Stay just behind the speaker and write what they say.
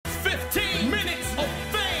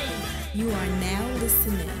You are now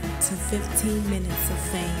listening to 15 Minutes of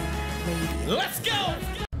Fame Radio. Let's go!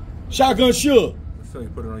 Shotgun Suge. So you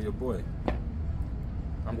put it on your boy.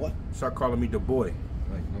 What? Start calling me the boy. Like,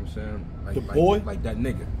 you know what I'm saying? Like, The boy? Like that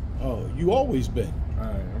nigga. Oh, you always been.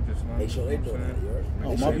 Alright, I'm just like. Make sure they do that.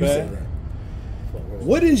 Oh, my bad.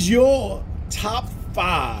 What is your top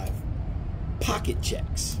 5 pocket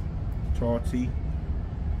checks? Tall T.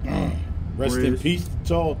 Rest in peace,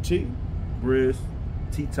 Tall T. Briz.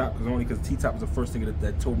 T-Top, because T-Top was the first thing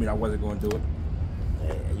that told me I wasn't going to do it.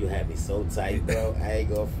 Man, you had me so tight, bro. I ain't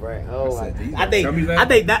gonna front. Oh, I I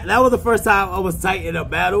think that was the first time I was tight in a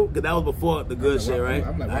battle, because that was before the good shit, right?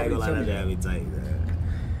 I'm like, I ain't gonna lie, that had me tight.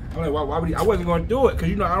 I'm like, why would he? I wasn't going to do it, because,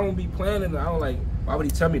 you know, I don't be planning. I don't like, why would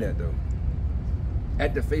he tell me that, though?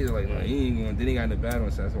 At the face, like, he ain't going to, then he got in the battle,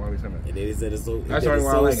 and so that's why he tell me. And then he said it's so, that's why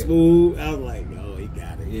I like smooth. I was like, oh, he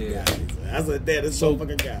got it. He Yeah. got it. So I said, that is so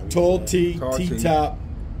fucking got me. Tall T, T-Top.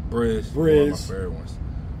 Briz. One of my favorite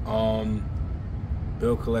ones.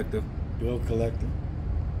 Bill Collector.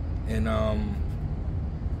 And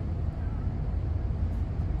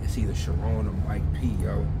it's either Sharon or Mike P,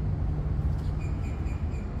 yo.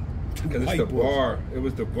 Because it's the bar. It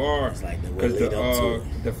was the bar. It's like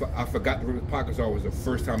Because I forgot the pocket saw was the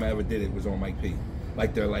first time I ever did it was on Mike P.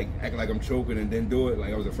 Like the act like I'm choking and then do it. Like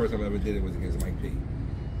that was the first time I ever did it was against Mike P.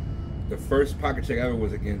 The first pocket check ever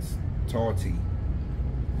was against Tall T.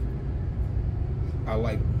 I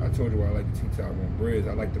told you I like the T-Top on Briz.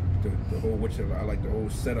 I like the whole I like the whole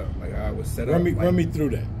setup. Like how it was set up. Run me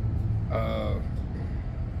through that.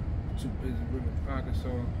 Too busy with the pocket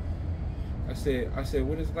song. I said,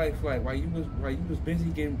 what is life like? While you was busy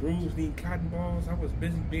getting bruised, eating cotton balls, I was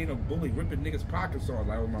busy being a bully, ripping niggas' pockets off.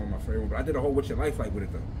 Like, that was my favorite one. But I did a whole What's Your Life Like with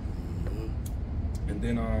it though. And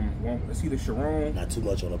then let's see the Sharon. Not too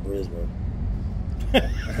much on the Briz, bro.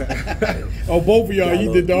 Oh, both of y'all,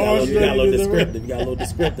 you did the hard You got a little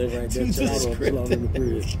descriptive right there. Chill out on the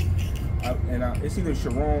Briz. And it's either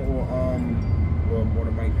Sharon or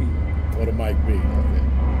the Mike P. Or the Mike P. Okay.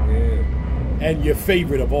 Yeah. And your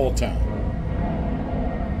favorite of all time?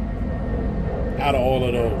 Out of all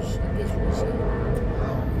of those, I guess we'll say.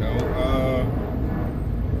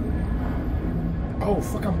 Oh,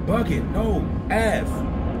 fuck, I'm bugging. No, Av.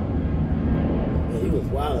 He was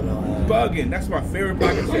wilding on Av. Bugging. That's my favorite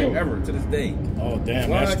pocket check ever to this day. Oh, damn.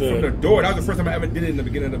 That's from the door. That was the first time I ever did it in the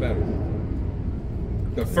beginning of the battle.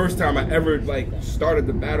 The first time I ever, started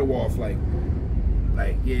the battle off,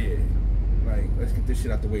 yeah. Let's get this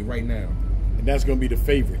shit out the way right now. And that's going to be the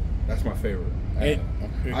favorite. That's my favorite. Okay.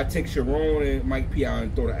 I take Sharon and Mike P out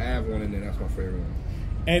and throw the Av on, and then that's my favorite one.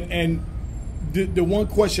 And the one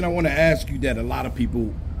question I want to ask you that a lot of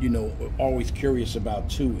people, you know, are always curious about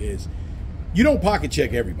too is, you don't pocket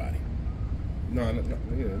check everybody. No.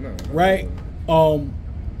 Right?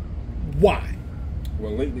 Why?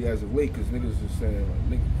 Well, lately, as of late, because niggas is saying,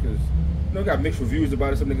 because got mixed reviews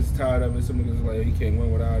about it. Some niggas are tired of it. Some niggas are like, he can't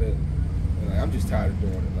win without it. And, I'm just tired of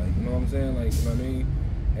doing it. You know what I'm saying? You know what I mean?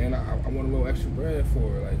 And I want a little extra bread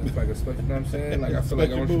for it. It's like a special, you know what I'm saying? I feel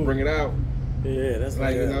like I want you to bring it out. Yeah, that's you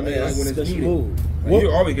know what I mean? When it's needed. Move.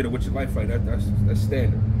 You always get it with your life fight. That's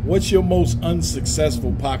standard. What's your most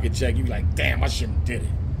unsuccessful pocket check? You like, damn, I shouldn't have did it.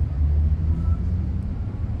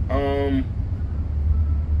 I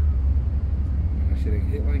shouldn't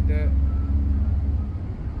hit like that.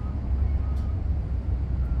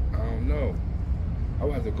 I don't know. I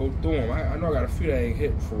would have to go through them. I know I got a few that ain't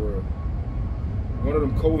hit for real. One of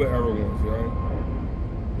them COVID era ones, yo.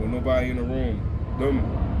 With nobody in the room.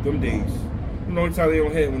 Them days. You know the time they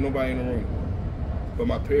don't hit when nobody in the room. But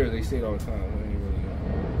my peers, they say it all the time.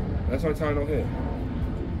 That's the only time I don't hit.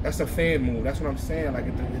 That's a fan move. That's what I'm saying.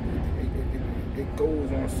 It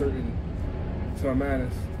goes on certain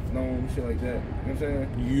manners, shit like that. You know what I'm saying?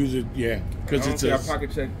 You use it, yeah. Because it's I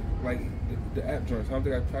pocket check the app joints. I don't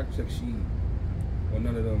think I pocket check Sheet or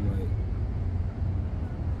none of them.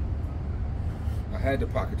 I had to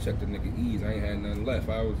pocket check the nigga Ease. I ain't had nothing left.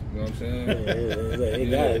 I was, you know what I'm saying?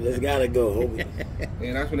 It's gotta go, homie.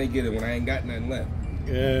 And that's when they get it, when I ain't got nothing left.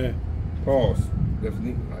 Yeah. Pause.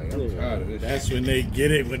 Definitely. I'm tired of this. That's when they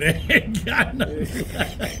get it, when they ain't got nothing.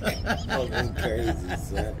 That's crazy,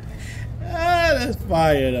 son. That's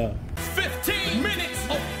fired up. 15 Minutes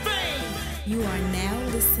of Fame. You are now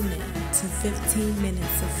listening to 15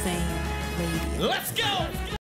 Minutes of Fame Radio. Let's go!